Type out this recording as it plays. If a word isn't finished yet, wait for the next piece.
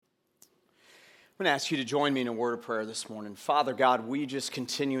I'm going to ask you to join me in a word of prayer this morning. Father God, we just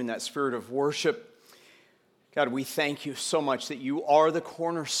continue in that spirit of worship. God, we thank you so much that you are the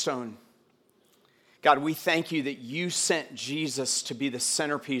cornerstone. God, we thank you that you sent Jesus to be the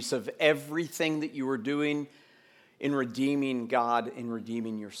centerpiece of everything that you were doing in redeeming God, in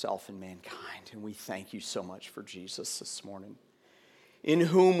redeeming yourself and mankind. And we thank you so much for Jesus this morning, in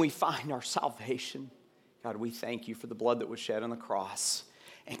whom we find our salvation. God, we thank you for the blood that was shed on the cross.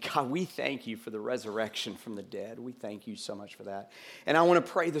 And God, we thank you for the resurrection from the dead. We thank you so much for that. And I want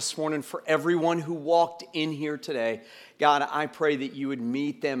to pray this morning for everyone who walked in here today. God, I pray that you would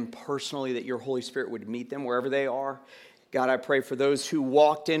meet them personally, that your Holy Spirit would meet them wherever they are. God, I pray for those who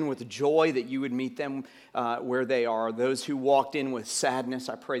walked in with joy, that you would meet them where they are. Those who walked in with sadness,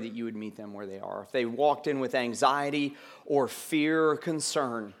 I pray that you would meet them where they are. If they walked in with anxiety or fear or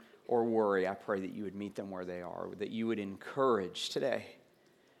concern or worry, I pray that you would meet them where they are, that you would encourage today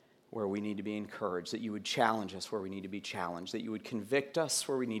where we need to be encouraged, that you would challenge us where we need to be challenged, that you would convict us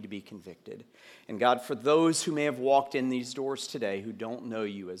where we need to be convicted. And God, for those who may have walked in these doors today who don't know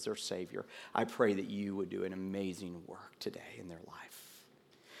you as their Savior, I pray that you would do an amazing work today in their life.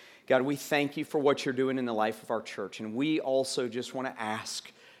 God, we thank you for what you're doing in the life of our church, and we also just want to ask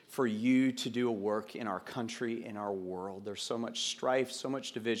for you to do a work in our country, in our world. There's so much strife, so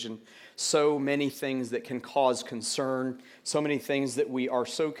much division, so many things that can cause concern, so many things that we are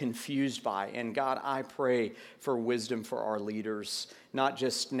so confused by. And God, I pray for wisdom for our leaders, not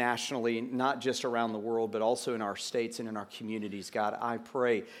just nationally, not just around the world, but also in our states and in our communities. God, I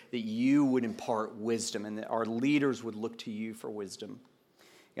pray that you would impart wisdom and that our leaders would look to you for wisdom.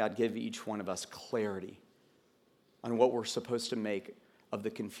 God, give each one of us clarity on what we're supposed to make of the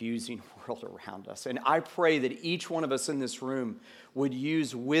confusing world around us. And I pray that each one of us in this room would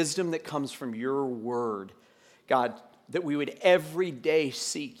use wisdom that comes from your word. God, that we would every day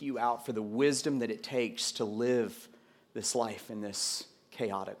seek you out for the wisdom that it takes to live this life in this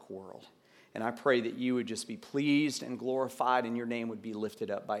chaotic world. And I pray that you would just be pleased and glorified and your name would be lifted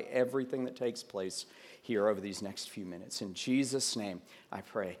up by everything that takes place here over these next few minutes. In Jesus' name, I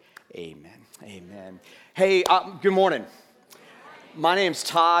pray, amen. Amen. Hey, good morning. My name's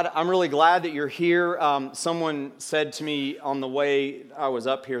Todd. I'm really glad that you're here. Someone said to me on the way I was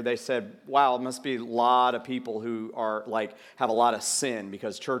up here, they said, wow, it must be a lot of people who are have a lot of sin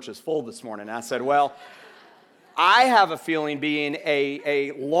because church is full this morning. And I said, well, I have a feeling being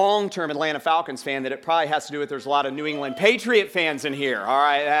a long-term Atlanta Falcons fan that it probably has to do with there's a lot of New England Patriot fans in here. All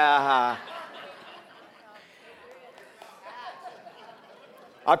right.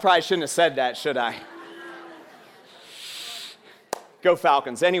 I probably shouldn't have said that, should I? Go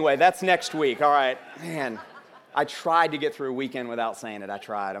Falcons. Anyway, that's next week. All right. Man, I tried to get through a weekend without saying it. I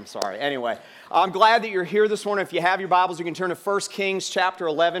tried. I'm sorry. Anyway, I'm glad that you're here this morning. If you have your Bibles, you can turn to 1 Kings chapter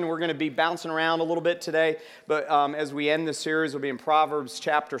 11. We're going to be bouncing around a little bit today. But as we end this series, we'll be in Proverbs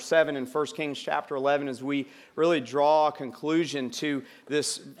chapter 7 and 1 Kings chapter 11 as we really draw a conclusion to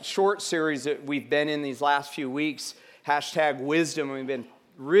this short series that we've been in these last few weeks, #Wisdom. We've been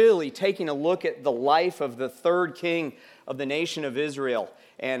really taking a look at the life of the third king of the nation of Israel.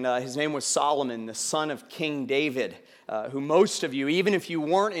 And his name was Solomon, the son of King David, who most of you, even if you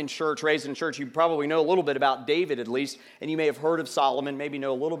weren't in church, raised in church, you probably know a little bit about David at least, and you may have heard of Solomon, maybe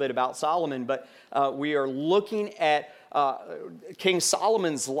know a little bit about Solomon, but we are looking at King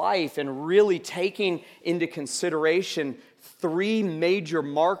Solomon's life and really taking into consideration three major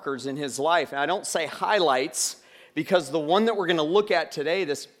markers in his life. And I don't say highlights, because the one that we're going to look at today,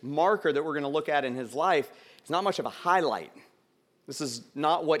 this marker that we're going to look at in his life, is not much of a highlight. This is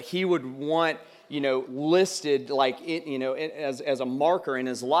not what he would want, listed as a marker in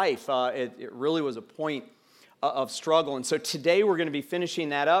his life. It really was a point of struggle. And so today we're going to be finishing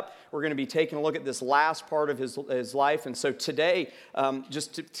that up. We're going to be taking a look at this last part of his life. And so today,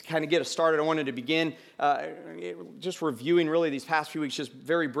 just to kind of get us started, I wanted to begin just reviewing really these past few weeks just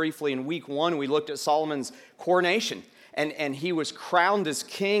very briefly. In week 1, we looked at Solomon's coronation. And he was crowned as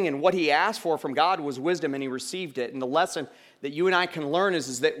king, and what he asked for from God was wisdom, and he received it. And the lesson that you and I can learn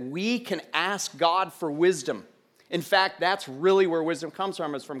is that we can ask God for wisdom. In fact, that's really where wisdom comes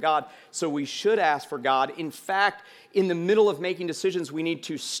from, is from God. So we should ask for God. In fact, in the middle of making decisions, we need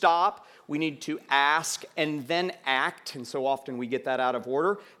to stop, we need to ask, and then act. And so often we get that out of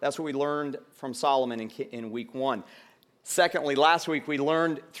order. That's what we learned from Solomon in week 1. Secondly, last week we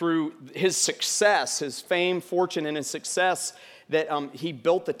learned through his success, his fame, fortune, and his success, that he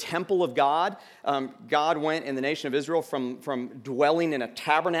built the temple of God. God went in the nation of Israel from dwelling in a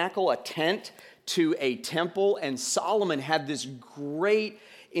tabernacle, a tent, to a temple. And Solomon had this great,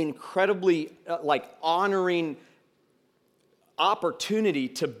 incredibly honoring opportunity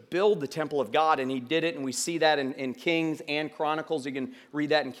to build the temple of God, and he did it, and we see that in Kings and Chronicles. You can read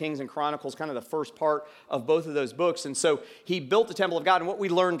that in Kings and Chronicles, kind of the first part of both of those books. And so he built the temple of God, and what we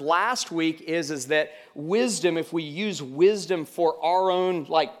learned last week is that wisdom, if we use wisdom for our own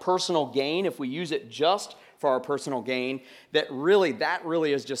personal gain, if we use it just for our personal gain, that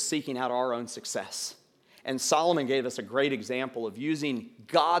really is just seeking out our own success. And Solomon gave us a great example of using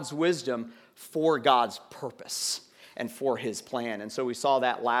God's wisdom for God's purpose and for his plan. And so we saw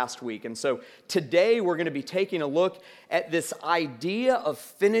that last week. And so today we're going to be taking a look at this idea of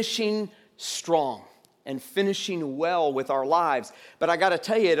finishing strong and finishing well with our lives. But I got to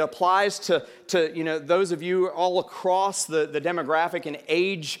tell you, it applies to those of you all across the demographic and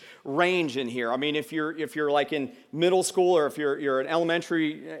age range in here. I mean, if you're like in middle school, or if you're an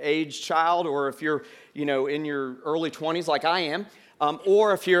elementary age child, or if you're in your early 20s like I am,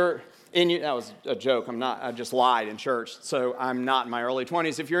 or if you're that was a joke. I just lied in church. So I'm not in my early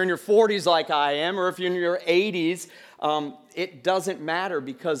 20s. If you're in your 40s like I am, or if you're in your 80s, it doesn't matter,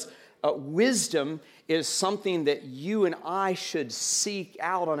 because wisdom is something that you and I should seek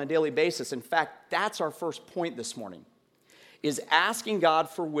out on a daily basis. In fact, that's our first point this morning, is asking God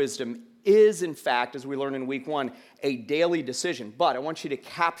for wisdom is, in fact, as we learned in week 1, a daily decision. But I want you to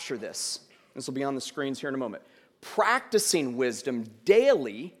capture this. This will be on the screens here in a moment. Practicing wisdom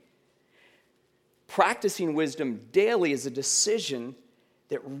daily is a decision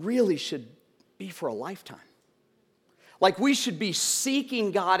that really should be for a lifetime. Like, we should be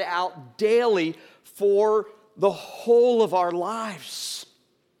seeking God out daily for the whole of our lives.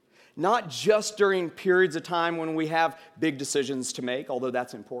 Not just during periods of time when we have big decisions to make, although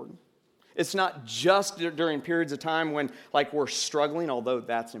that's important. It's not just during periods of time when we're struggling, although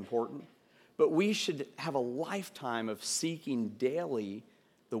that's important. But we should have a lifetime of seeking daily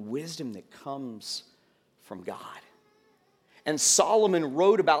the wisdom that comes from God. And Solomon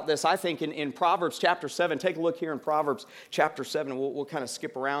wrote about this, I think, in Proverbs chapter 7. Take a look here in Proverbs chapter 7. We'll kind of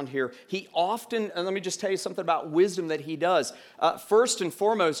skip around here. He often, and let me just tell you something about wisdom that he does. First and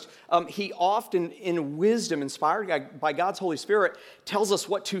foremost, he often, in wisdom, inspired by God's Holy Spirit, tells us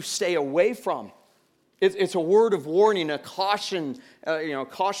what to stay away from. It's a word of warning, a caution,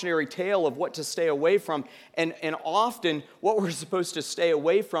 cautionary tale of what to stay away from. And often, what we're supposed to stay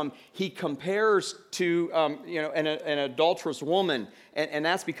away from, he compares to, an adulterous woman. And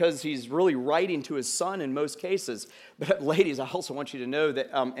that's because he's really writing to his son in most cases. But ladies, I also want you to know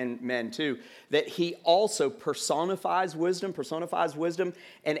that, and men too, that he also personifies wisdom.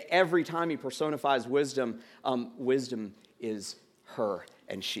 And every time he personifies wisdom, wisdom is her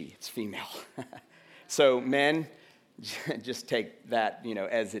and she. It's female. So men, just take that,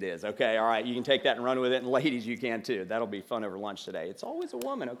 as it is, okay? All right, you can take that and run with it, and ladies, you can too. That'll be fun over lunch today. It's always a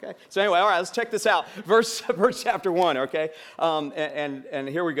woman, okay? So anyway, all right, let's check this out. Verse chapter 1, okay? And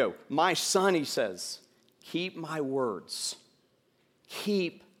here we go. My son, he says, keep my words.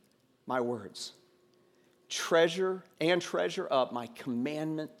 Keep my words. Treasure up my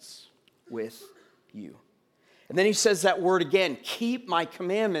commandments with you. And then he says that word again, keep my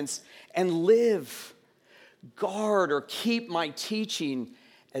commandments and live. Guard or keep my teaching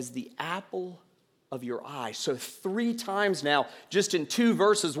as the apple of your eye. So 3 times now, just in 2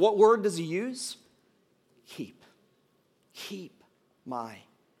 verses, what word does he use? Keep. Keep my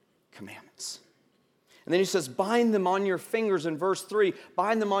commandments. And then he says, bind them on your fingers in verse 3.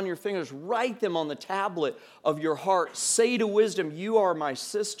 Bind them on your fingers. Write them on the tablet of your heart. Say to wisdom, you are my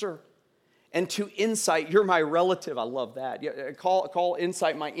sister. And to insight, you're my relative. I love that. Call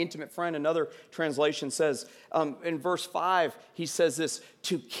insight my intimate friend. Another translation says, in verse 5, he says this,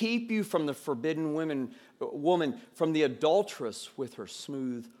 to keep you from the forbidden woman, from the adulteress with her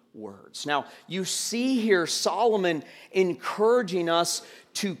smooth words. Now, you see here Solomon encouraging us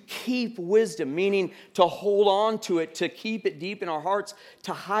to keep wisdom, meaning to hold on to it, to keep it deep in our hearts,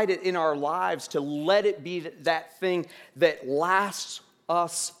 to hide it in our lives, to let it be that thing that lasts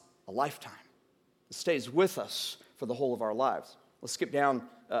us a lifetime. It stays with us for the whole of our lives. Let's skip down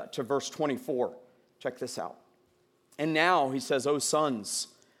to verse 24. Check this out. And now, he says, O sons,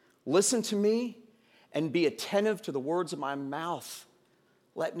 listen to me and be attentive to the words of my mouth.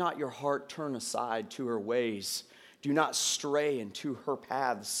 Let not your heart turn aside to her ways. Do not stray into her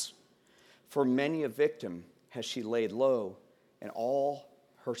paths. For many a victim has she laid low, and all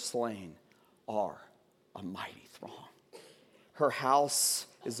her slain are a mighty throng. Her house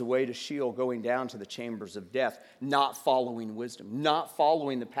is the way to Sheol, going down to the chambers of death. Not following wisdom, not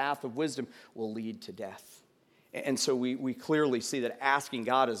following the path of wisdom will lead to death. And so we clearly see that asking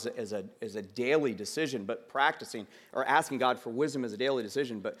God is a daily decision, but practicing, or asking God for wisdom is a daily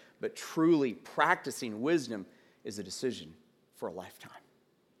decision, but truly practicing wisdom is a decision for a lifetime.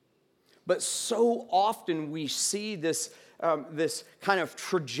 But so often we see this kind of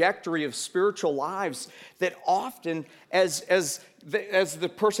trajectory of spiritual lives that often as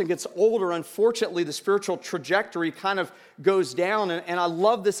the person gets older, unfortunately, the spiritual trajectory kind of goes down. And I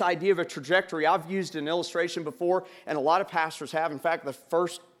love this idea of a trajectory. I've used an illustration before, and a lot of pastors have. In fact, the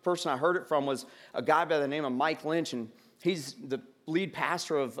first person I heard it from was a guy by the name of Mike Lynch, and he's the lead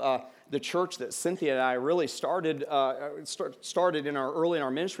pastor of the church that Cynthia and I really started in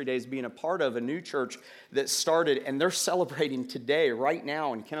our ministry days, being a part of a new church that started, and they're celebrating today, right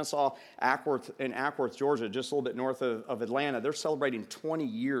now, in Kennesaw, Ackworth, Georgia, just a little bit north of Atlanta. They're celebrating 20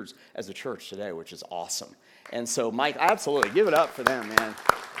 years as a church today, which is awesome. And so, Mike, absolutely, give it up for them, man.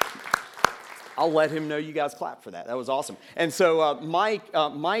 I'll let him know you guys clapped for that. That was awesome. And so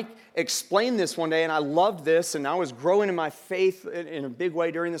Mike explained this one day, and I loved this, and I was growing in my faith in a big way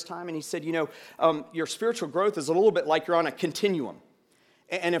during this time. And he said, your spiritual growth is a little bit like you're on a continuum.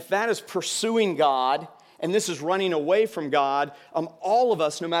 And if that is pursuing God, and this is running away from God, all of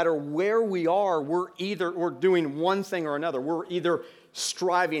us, no matter where we are, we're doing one thing or another. We're either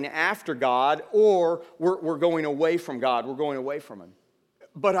striving after God, or we're going away from God. We're going away from Him.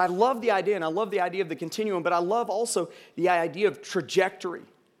 But I love the idea, and I love the idea of the continuum, but I love also the idea of trajectory.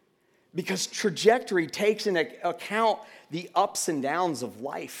 Because trajectory takes into account the ups and downs of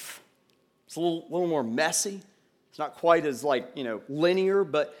life. It's a little more messy. It's not quite as linear,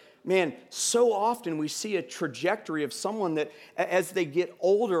 but man, so often we see a trajectory of someone that as they get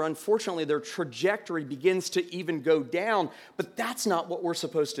older, unfortunately, their trajectory begins to even go down. But that's not what we're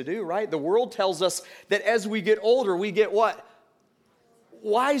supposed to do, right? The world tells us that as we get older, we get what?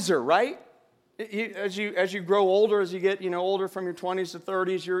 Wiser, right? As you grow older, as you get older from your 20s to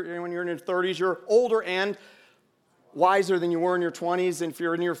 30s, when you're in your 30s, you're older and wiser than you were in your 20s. And if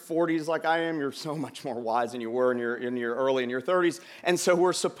you're in your 40s like I am, you're so much more wise than you were in your early in your 30s. And so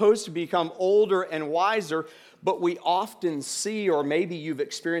we're supposed to become older and wiser, but we often see, or maybe you've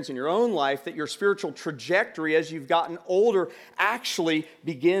experienced in your own life, that your spiritual trajectory as you've gotten older actually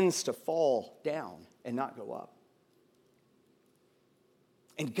begins to fall down and not go up.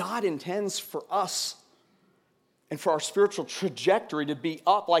 And God intends for us and for our spiritual trajectory to be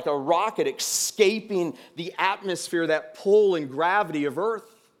up like a rocket escaping the atmosphere, that pull and gravity of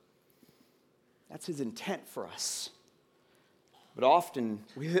earth. That's His intent for us. But often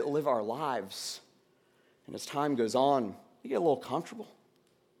we live our lives, and as time goes on, we get a little comfortable.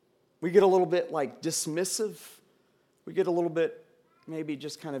 We get a little bit dismissive. We get a little bit maybe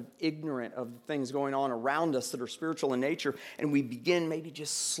just kind of ignorant of the things going on around us that are spiritual in nature, and we begin maybe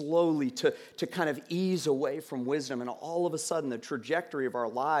just slowly to kind of ease away from wisdom, and all of a sudden the trajectory of our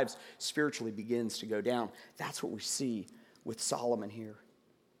lives spiritually begins to go down. That's what we see with Solomon here.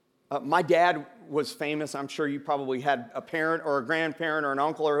 My dad was famous. I'm sure you probably had a parent or a grandparent or an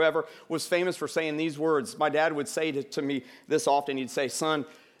uncle or whoever was famous for saying these words. My dad would say to me this often. He'd say, "Son,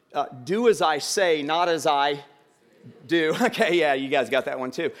 do as I say, not as I do." Okay, yeah, you guys got that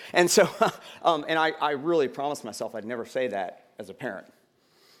one too. And so, and I really promised myself I'd never say that as a parent.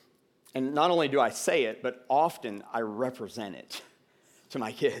 And not only do I say it, but often I represent it to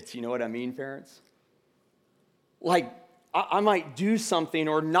my kids. You know what I mean, parents? I might do something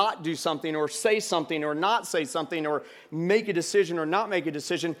or not do something or say something or not say something or make a decision or not make a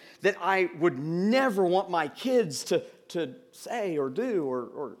decision that I would never want my kids to say or do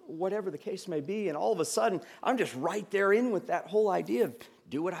or whatever the case may be. And all of a sudden, I'm just right there in with that whole idea of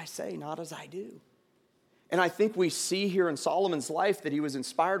do what I say, not as I do. And I think we see here in Solomon's life that he was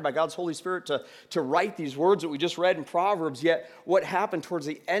inspired by God's Holy Spirit to write these words that we just read in Proverbs, yet what happened towards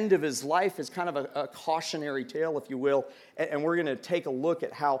the end of his life is kind of a cautionary tale, if you will. And we're going to take a look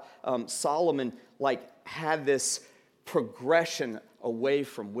at how Solomon had this progression away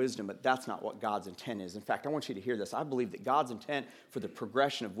from wisdom, but that's not what God's intent is. In fact, I want you to hear this. I believe that God's intent for the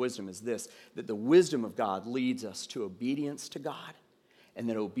progression of wisdom is this, that the wisdom of God leads us to obedience to God, and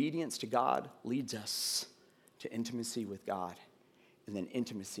that obedience to God leads us to intimacy with God, and then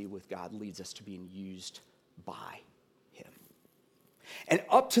intimacy with God leads us to being used by Him. And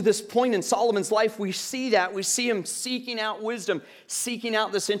up to this point in Solomon's life, we see that. We see him seeking out wisdom, seeking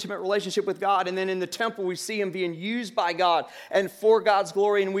out this intimate relationship with God. And then in the temple, we see him being used by God and for God's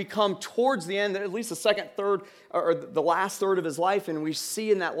glory. And we come towards the end, at least the second third, or the last third of his life. And we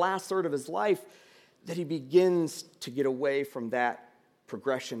see in that last third of his life that he begins to get away from that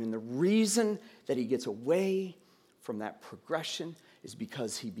progression. And the reason that he gets away from that progression is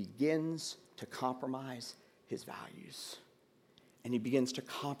because he begins to compromise his values. And he begins to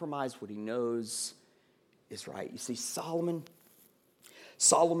compromise what he knows is right. You see, Solomon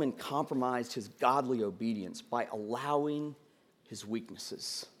compromised his godly obedience by allowing his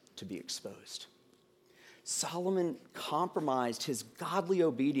weaknesses to be exposed. Solomon compromised his godly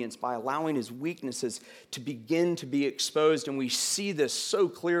obedience by allowing his weaknesses to begin to be exposed, and we see this so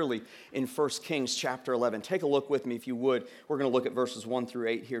clearly in 1 Kings chapter 11. Take a look with me if you would. We're going to look at verses 1 through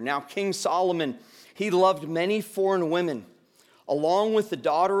 8 here. Now King Solomon, he loved many foreign women, along with the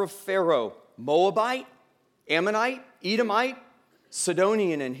daughter of Pharaoh, Moabite, Ammonite, Edomite,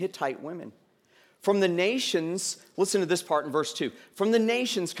 Sidonian, and Hittite women. From the nations, listen to this part in verse 2. From the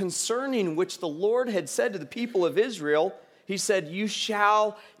nations concerning which the Lord had said to the people of Israel, he said, you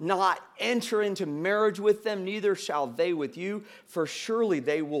shall not enter into marriage with them, neither shall they with you, for surely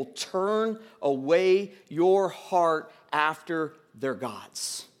they will turn away your heart after their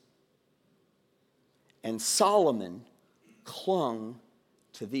gods. And Solomon clung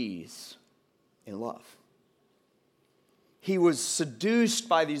to these in love. He was seduced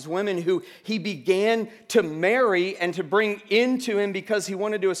by these women who he began to marry and to bring into him because he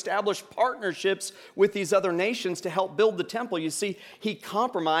wanted to establish partnerships with these other nations to help build the temple. You see, he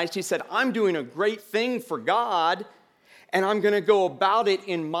compromised. He said, I'm doing a great thing for God, and I'm going to go about it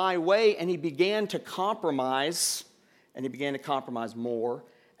in my way. And he began to compromise, and he began to compromise more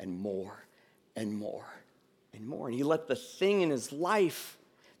and more and more and more. And he let the thing in his life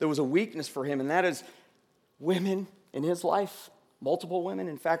that was a weakness for him, and that is women in his life, multiple women.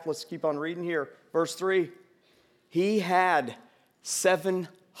 In fact, let's keep on reading here. Verse 3, he had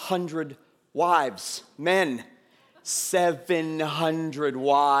 700 wives. Men, 700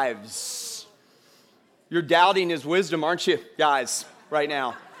 wives. You're doubting his wisdom, aren't you, guys, right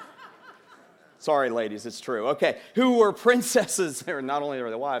now? Sorry, ladies, it's true. Okay, who were princesses. Not only were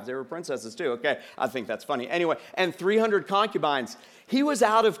they wives, they were princesses too. Okay, I think that's funny. Anyway, and 300 concubines. He was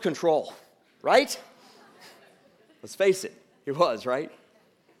out of control, right? Let's face it, he was, right?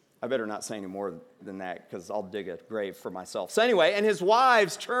 I better not say any more than that because I'll dig a grave for myself. So anyway, and his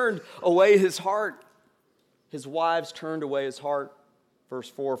wives turned away his heart. His wives turned away his heart. Verse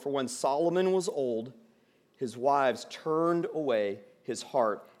 4, for when Solomon was old, his wives turned away his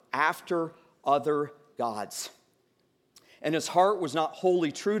heart after other gods. And his heart was not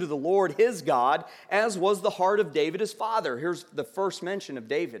wholly true to the Lord his God, as was the heart of David his father. Here's the first mention of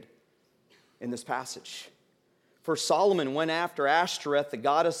David in this passage. For Solomon went after Ashtoreth, the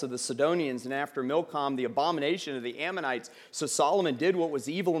goddess of the Sidonians, and after Milcom, the abomination of the Ammonites. So Solomon did what was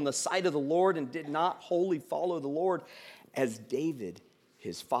evil in the sight of the Lord and did not wholly follow the Lord as David,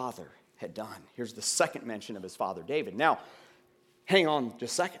 his father, had done. Here's the second mention of his father, David. Now, hang on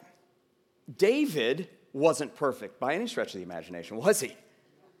just a second. David wasn't perfect by any stretch of the imagination, was he?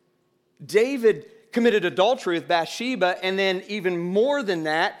 David committed adultery with Bathsheba, and then even more than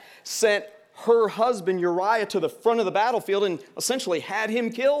that, sent her husband Uriah to the front of the battlefield and essentially had him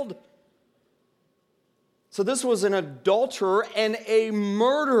killed. So this was an adulterer and a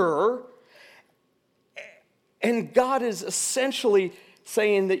murderer. And God is essentially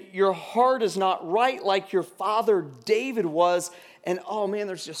saying that your heart is not right like your father David was. And oh man,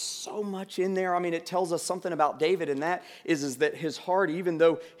 there's just so much in there. I mean, it tells us something about David, and that is that his heart, even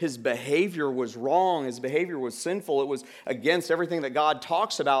though his behavior was wrong, his behavior was sinful, it was against everything that God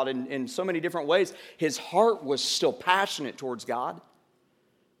talks about in so many different ways, his heart was still passionate towards God.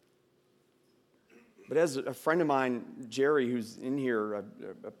 But as a friend of mine, Jerry, who's in here,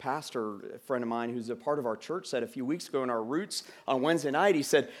 a pastor a friend of mine who's a part of our church, said a few weeks ago in our Roots on Wednesday night, he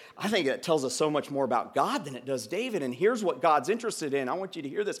said, I think that tells us so much more about God than it does David. And here's what God's interested in. I want you to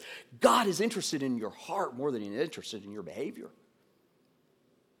hear this. God is interested in your heart more than he's interested in your behavior.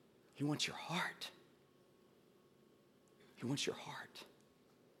 He wants your heart. He wants your heart.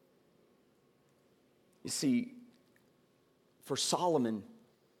 You see, for Solomon,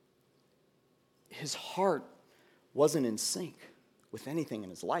 his heart wasn't in sync with anything in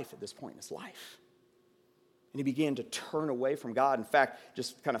his life at this point in his life. And he began to turn away from God. In fact,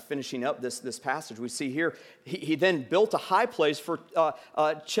 just kind of finishing up this passage, we see here, he then built a high place for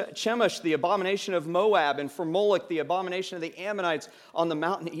Chemosh, the abomination of Moab, and for Moloch, the abomination of the Ammonites on the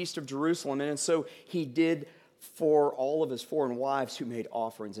mountain east of Jerusalem. And so he did for all of his foreign wives who made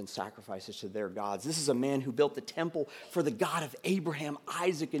offerings and sacrifices to their gods. This is a man who built the temple for the God of Abraham,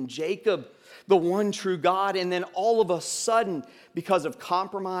 Isaac, and Jacob, the one true God. And then all of a sudden, because of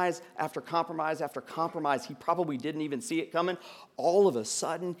compromise after compromise after compromise, he probably didn't even see it coming. All of a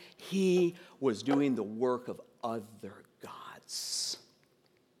sudden, he was doing the work of other gods.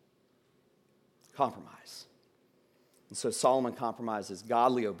 Compromise. And so Solomon compromises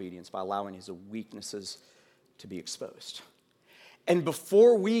godly obedience by allowing his weaknesses to be exposed. And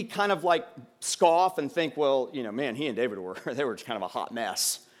before we kind of like scoff and think, well, you know, man, he and David were kind of a hot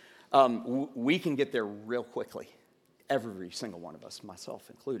mess, we can get there real quickly. Every single one of us, myself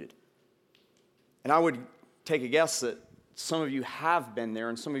included. And I would take a guess that some of you have been there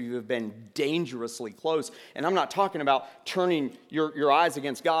and some of you have been dangerously close. And I'm not talking about turning your eyes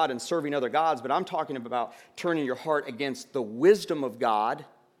against God and serving other gods, but I'm talking about turning your heart against the wisdom of God.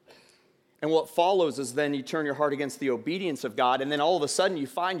 And what follows is then you turn your heart against the obedience of God, and then all of a sudden you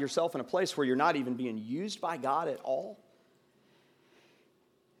find yourself in a place where you're not even being used by God at all.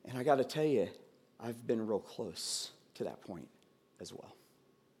 And I got to tell you, I've been real close to that point as well.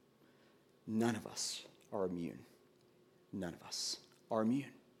 None of us are immune. None of us are immune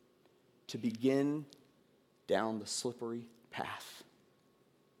to begin down the slippery path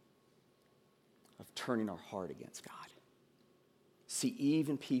of turning our heart against God. See,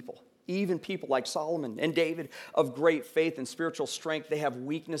 even people like Solomon and David of great faith and spiritual strength, they have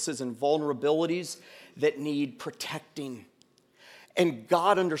weaknesses and vulnerabilities that need protecting. And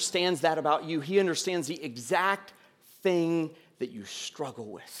God understands that about you. He understands the exact thing that you struggle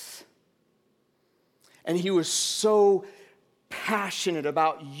with. And he was so passionate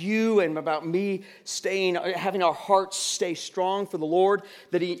about you and about me having our hearts stay strong for the Lord,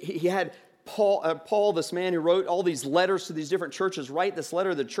 that he had Paul, this man who wrote all these letters to these different churches, write this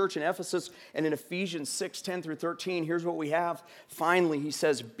letter to the church in Ephesus. And in Ephesians 6:10 through 13, here's what we have. Finally, he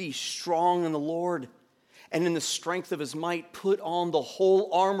says, be strong in the Lord, and in the strength of his might, put on the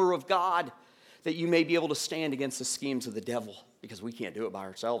whole armor of God, that you may be able to stand against the schemes of the devil. Because we can't do it by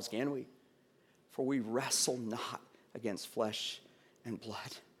ourselves, can we? For we wrestle not against flesh and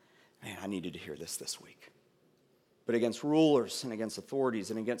blood. Man, I needed to hear this week. But against rulers and against authorities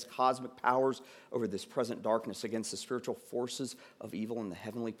and against cosmic powers over this present darkness, against the spiritual forces of evil in the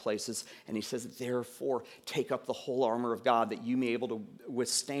heavenly places. And he says, therefore, take up the whole armor of God, that you may be able to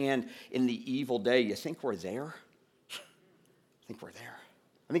withstand in the evil day. You think we're there? I think we're there.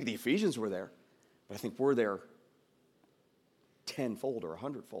 I think the Ephesians were there. But I think we're there tenfold or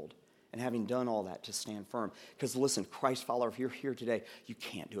 100-fold. And having done all that, to stand firm. Because listen, Christ follower, if you're here today, you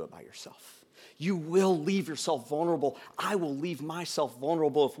can't do it by yourself. You will leave yourself vulnerable. I will leave myself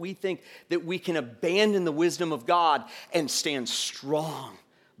vulnerable if we think that we can abandon the wisdom of God and stand strong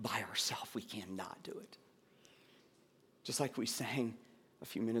by ourselves. We cannot do it. Just like we sang a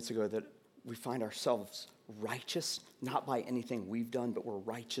few minutes ago, that we find ourselves righteous, not by anything we've done, but we're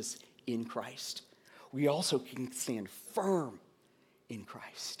righteous in Christ. We also can stand firm in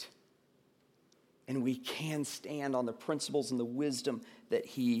Christ. And we can stand on the principles and the wisdom that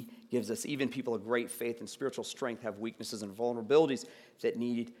he gives us. Even people of great faith and spiritual strength have weaknesses and vulnerabilities that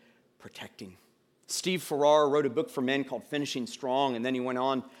need protecting. Steve Farrar wrote a book for men called Finishing Strong, and then he went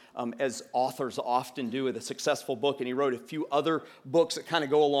on, as authors often do, with a successful book, and he wrote a few other books that kind of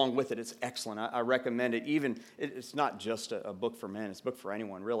go along with it. It's excellent. I recommend it. It's not just a book for men. It's a book for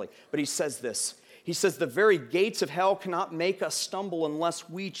anyone, really. But he says this. He says, the very gates of hell cannot make us stumble unless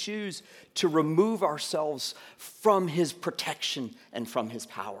we choose to remove ourselves from his protection and from his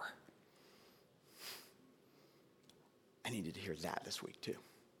power. I needed to hear that this week too.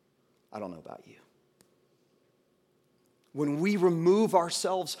 I don't know about you. When we remove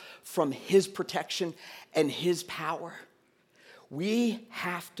ourselves from his protection and his power, we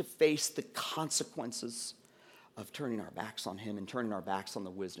have to face the consequences of turning our backs on him and turning our backs on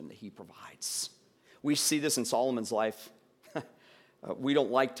the wisdom that he provides. We see this in Solomon's life. We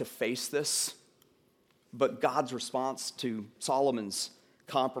don't like to face this, but God's response to Solomon's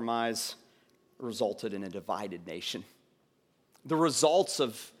compromise resulted in a divided nation. The results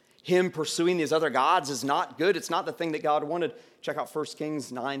of him pursuing these other gods is not good. It's not the thing that God wanted. Check out 1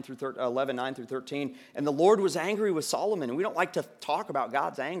 Kings 11, 9 through 13. And the Lord was angry with Solomon. And we don't like to talk about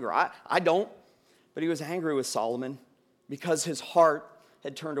God's anger. I don't. But he was angry with Solomon because his heart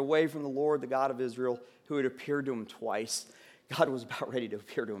had turned away from the Lord, the God of Israel, who had appeared to him twice. God was about ready to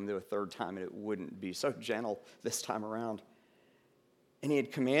appear to him the third time, and it wouldn't be so gentle this time around. And he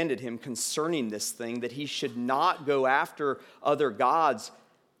had commanded him concerning this thing that he should not go after other gods,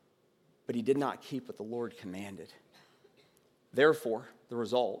 but he did not keep what the Lord commanded. Therefore, the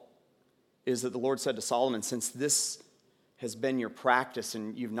result is that the Lord said to Solomon, since this has been your practice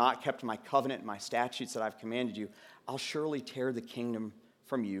and you've not kept my covenant and my statutes that I've commanded you, I'll surely tear the kingdom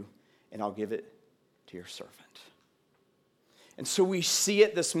from you, and I'll give it to your servant. And so we see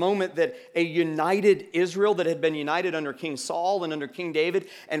at this moment that a united Israel that had been united under King Saul and under King David,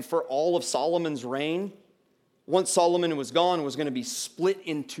 and for all of Solomon's reign, once Solomon was gone, was going to be split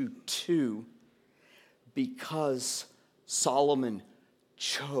into two because Solomon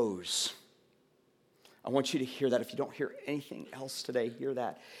chose. I want you to hear that. If you don't hear anything else today, hear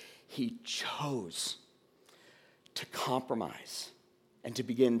that. He chose to compromise and to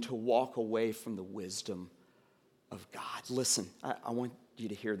begin to walk away from the wisdom of God. Listen, I want you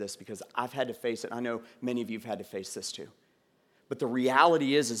to hear this because I've had to face it. I know many of you have had to face this too. But the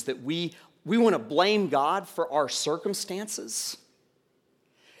reality is that we want to blame God for our circumstances.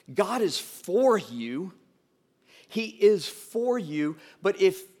 God is for you. He is for you. But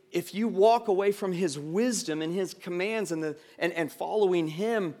if you walk away from his wisdom and his commands and following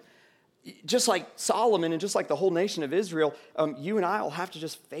him, just like Solomon and just like the whole nation of Israel, you and I will have to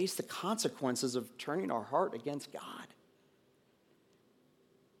just face the consequences of turning our heart against God.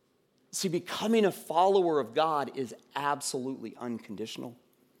 See, becoming a follower of God is absolutely unconditional.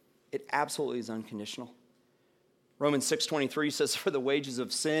 It absolutely is unconditional. Romans 6:23 says, for the wages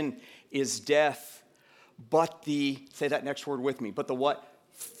of sin is death, but say that next word with me, but the what?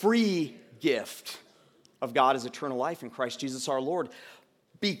 Free gift of God is eternal life in Christ Jesus our Lord.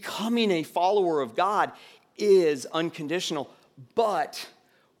 Becoming a follower of God is unconditional, but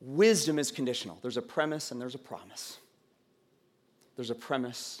wisdom is conditional. There's a premise and there's a promise. There's a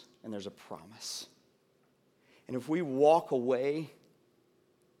premise and there's a promise. And if we walk away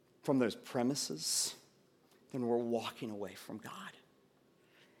from those premises, then we're walking away from God.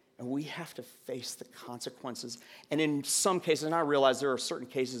 And we have to face the consequences. And in some cases, and I realize there are certain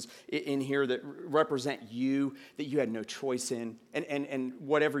cases in here that represent you, that you had no choice in. And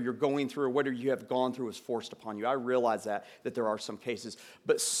whatever you're going through or whatever you have gone through is forced upon you. I realize that there are some cases.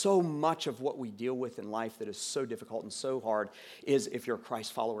 But so much of what we deal with in life that is so difficult and so hard is, if you're a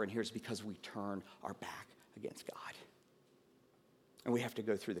Christ follower in here, is because we turn our back against God. And we have to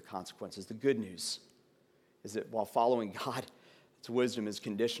go through the consequences. The good news is that while following God, its wisdom is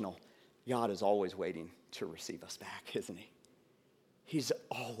conditional, God is always waiting to receive us back, isn't he? He's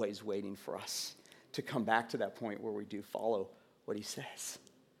always waiting for us to come back to that point where we do follow what he says,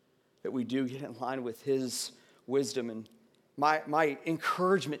 that we do get in line with his wisdom. And my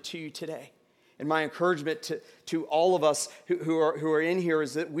encouragement to you today, and my encouragement to all of us who are in here,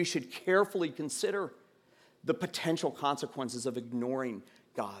 is that we should carefully consider the potential consequences of ignoring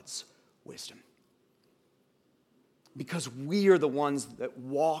God's wisdom. Because we are the ones that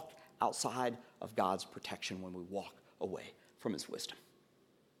walk outside of God's protection when we walk away from his wisdom.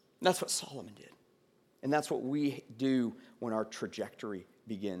 And that's what Solomon did. And that's what we do when our trajectory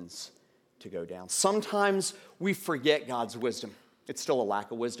begins to go down. Sometimes we forget God's wisdom. It's still a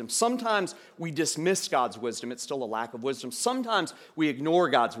lack of wisdom. Sometimes we dismiss God's wisdom. It's still a lack of wisdom. Sometimes we ignore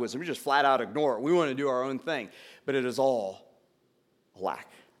God's wisdom. We just flat out ignore it. We want to do our own thing. But it is all a lack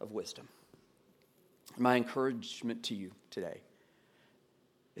of wisdom. My encouragement to you today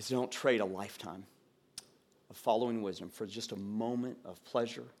is don't trade a lifetime of following wisdom for just a moment of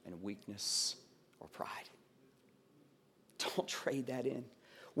pleasure and weakness or pride. Don't trade that in.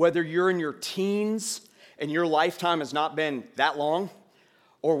 Whether you're in your teens and your lifetime has not been that long,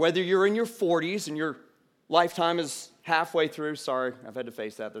 or whether you're in your 40s and your lifetime is halfway through, sorry, I've had to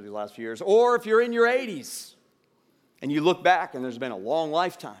face that through the last few years, or if you're in your 80s and you look back and there's been a long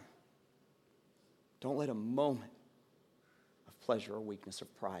lifetime, don't let a moment of pleasure or weakness or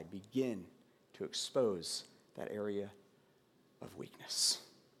pride begin to expose that area of weakness.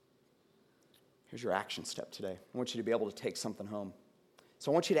 Here's your action step today. I want you to be able to take something home.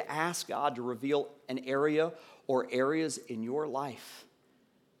 So I want you to ask God to reveal an area or areas in your life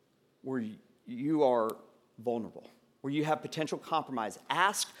where you are vulnerable, where you have potential compromise.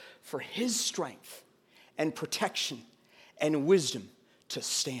 Ask for his strength and protection and wisdom to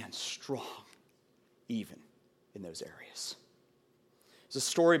stand strong even in those areas. There's a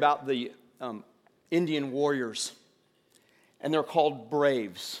story about the Indian warriors, and they're called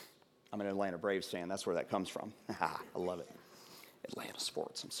Braves. I'm an Atlanta Braves fan. That's where that comes from. I love it. Atlanta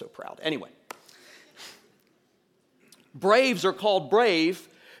sports. I'm so proud. Anyway, Braves are called brave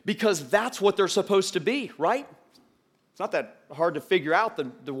because that's what they're supposed to be, right? It's not that hard to figure out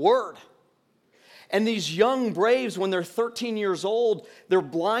the word. And these young braves, when they're 13 years old, they're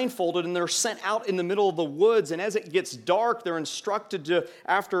blindfolded and they're sent out in the middle of the woods. And as it gets dark, they're instructed to,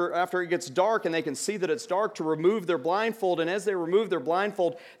 after it gets dark and they can see that it's dark, to remove their blindfold. And as they remove their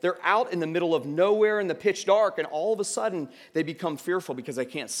blindfold, they're out in the middle of nowhere in the pitch dark. And all of a sudden, they become fearful because they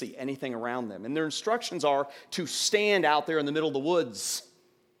can't see anything around them. And their instructions are to stand out there in the middle of the woods.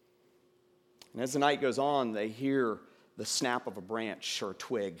 And as the night goes on, they hear the snap of a branch or a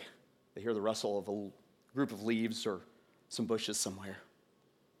twig. They hear the rustle of a group of leaves or some bushes somewhere.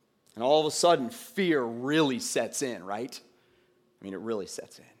 And all of a sudden, fear really sets in, right? I mean, it really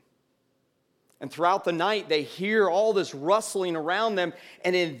sets in. And throughout the night, they hear all this rustling around them.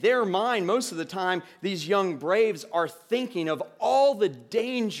 And in their mind, most of the time, these young braves are thinking of all the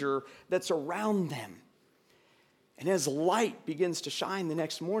danger that's around them. And as light begins to shine the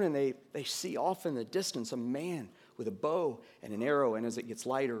next morning, they see off in the distance a man with a bow and an arrow, and as it gets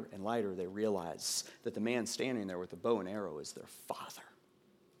lighter and lighter, they realize that the man standing there with the bow and arrow is their father,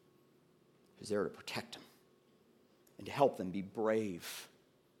 who's there to protect them and to help them be brave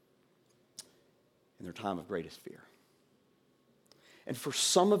in their time of greatest fear. And for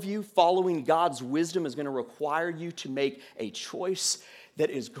some of you, following God's wisdom is going to require you to make a choice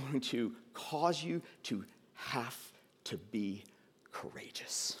that is going to cause you to have to be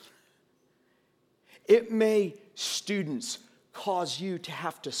courageous. It may, students, cause you to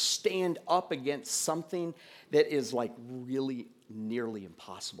have to stand up against something that is like really nearly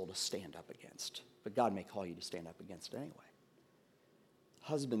impossible to stand up against. But God may call you to stand up against it anyway.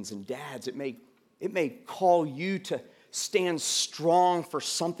 Husbands and dads, it may call you to stand strong for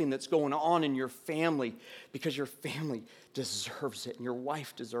something that's going on in your family because your family deserves it and your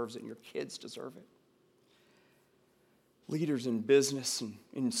wife deserves it and your kids deserve it. Leaders in business and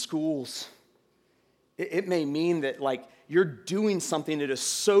in schools, it may mean that like you're doing something that is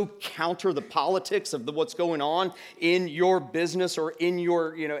so counter the politics of what's going on in your business or in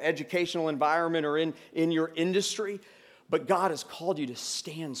your educational environment or in your industry. But God has called you to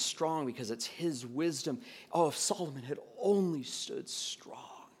stand strong because it's His wisdom. Oh, if Solomon had only stood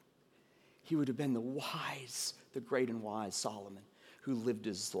strong, he would have been the great and wise Solomon who lived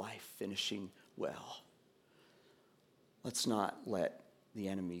his life finishing well. Let's not let the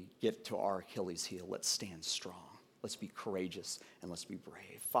enemy get to our Achilles heel. Let's stand strong. Let's be courageous and let's be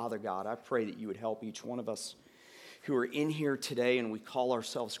brave. Father God, I pray that you would help each one of us who are in here today and we call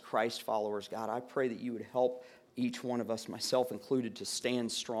ourselves Christ followers. God, I pray that you would help each one of us, myself included, to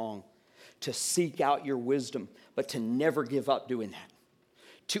stand strong, to seek out your wisdom, but to never give up doing that.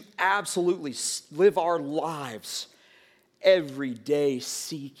 To absolutely live our lives every day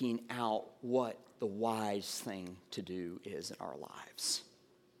seeking out what the wise thing to do is in our lives.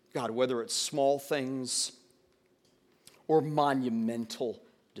 God, whether it's small things or monumental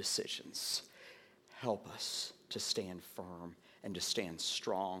decisions, help us to stand firm and to stand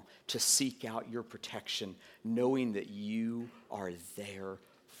strong, to seek out your protection, knowing that you are there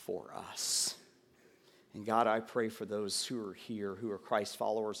for us. And God, I pray for those who are here, who are Christ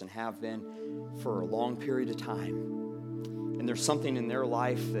followers and have been for a long period of time. And there's something in their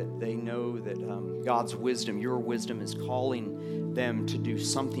life that they know that God's wisdom, your wisdom, is calling them to do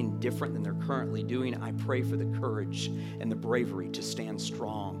something different than they're currently doing. I pray for the courage and the bravery to stand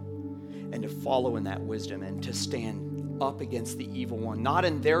strong and to follow in that wisdom and to stand up against the evil one, not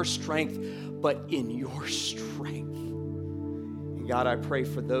in their strength, but in your strength. And God, I pray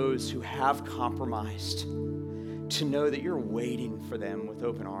for those who have compromised to know that you're waiting for them with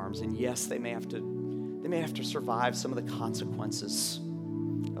open arms. And yes, they may have to survive some of the consequences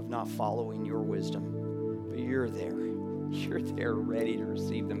of not following your wisdom, but you're there. You're there ready to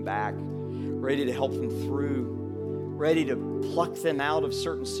receive them back, ready to help them through, ready to pluck them out of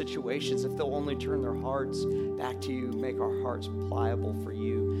certain situations if they'll only turn their hearts back to you. Make our hearts pliable for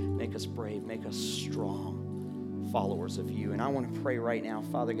you. Make us brave. Make us strong followers of you. And I want to pray right now,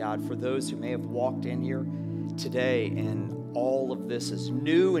 Father God, for those who may have walked in here today and all of this is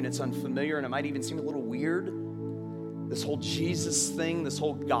new and it's unfamiliar and it might even seem a little weird. This whole Jesus thing, this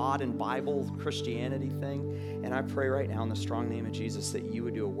whole God and Bible Christianity thing. And I pray right now in the strong name of Jesus that you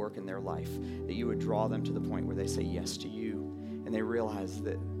would do a work in their life, that you would draw them to the point where they say yes to you and they realize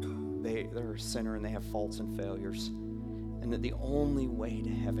that they're a sinner and they have faults and failures and that the only way to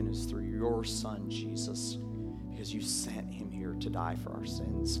heaven is through your Son, Jesus, because you sent him here to die for our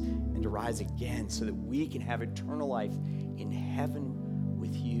sins and to rise again so that we can have eternal life in heaven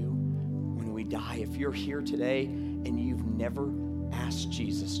with you when we die. If you're here today and you've never asked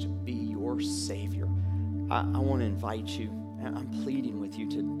Jesus to be your Savior, I want to invite you, and I'm pleading with you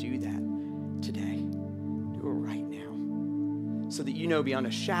to do that today. Do it right now so that you know beyond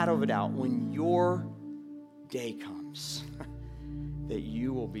a shadow of a doubt when your day comes that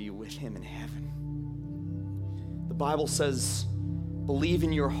you will be with him in heaven. The Bible says, believe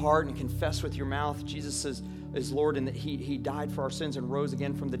in your heart and confess with your mouth Jesus is Lord and that he died for our sins and rose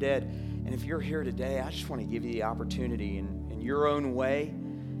again from the dead. And if you're here today, I just want to give you the opportunity in your own way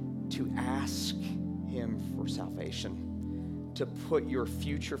to ask him for salvation, to put your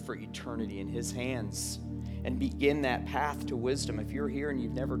future for eternity in his hands and begin that path to wisdom. If you're here and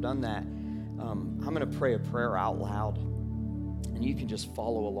you've never done that, I'm going to pray a prayer out loud and you can just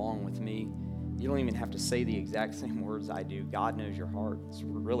follow along with me. You don't even have to say the exact same words I do. God knows your heart. It's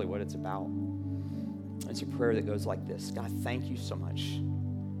really what it's about. It's a prayer that goes like this. God, thank you so much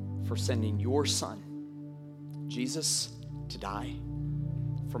for sending your Son, Jesus, to die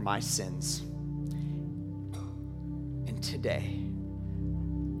for my sins. And today,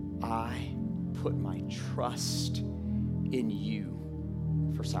 I put my trust in you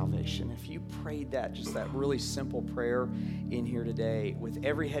for salvation. If you prayed that, just that really simple prayer in here today, with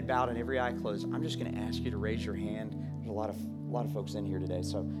every head bowed and every eye closed, I'm just going to ask you to raise your hand. There's a lot of folks in here today,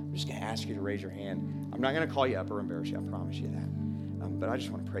 so I'm just going to ask you to raise your hand. I'm not going to call you up or embarrass you, I promise you that. But I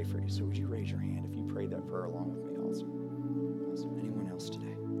just want to pray for you. So would you raise your hand if you prayed that prayer along with me also? Awesome. Anyone else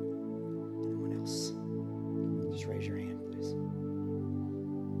today? Anyone else? Just raise your hand, please.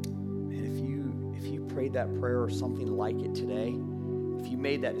 Man, if you prayed that prayer or something like it today, if you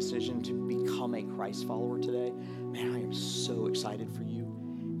made that decision to become a Christ follower today, man, I am so excited for you.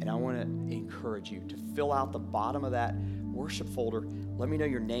 And I want to encourage you to fill out the bottom of that worship folder. Let me know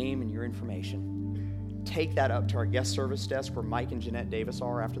your name and your information. Take that up to our guest service desk where Mike and Jeanette Davis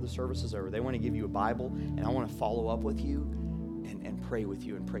are after the service is over. They want to give you a Bible, and I want to follow up with you and pray with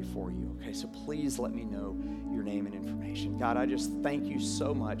you and pray for you. Okay, so please let me know your name and information. God, I just thank you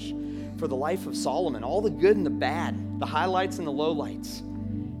so much for the life of Solomon, all the good and the bad, the highlights and the lowlights.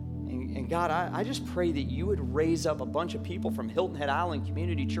 And God, I just pray that you would raise up a bunch of people from Hilton Head Island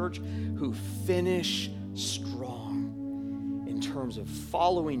Community Church who finish strong in terms of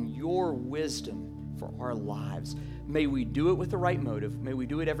following your wisdom for our lives. May we do it with the right motive. May we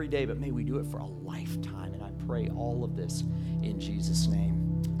do it every day, but may we do it for a lifetime. And I pray all of this in Jesus'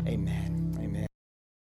 name. Amen.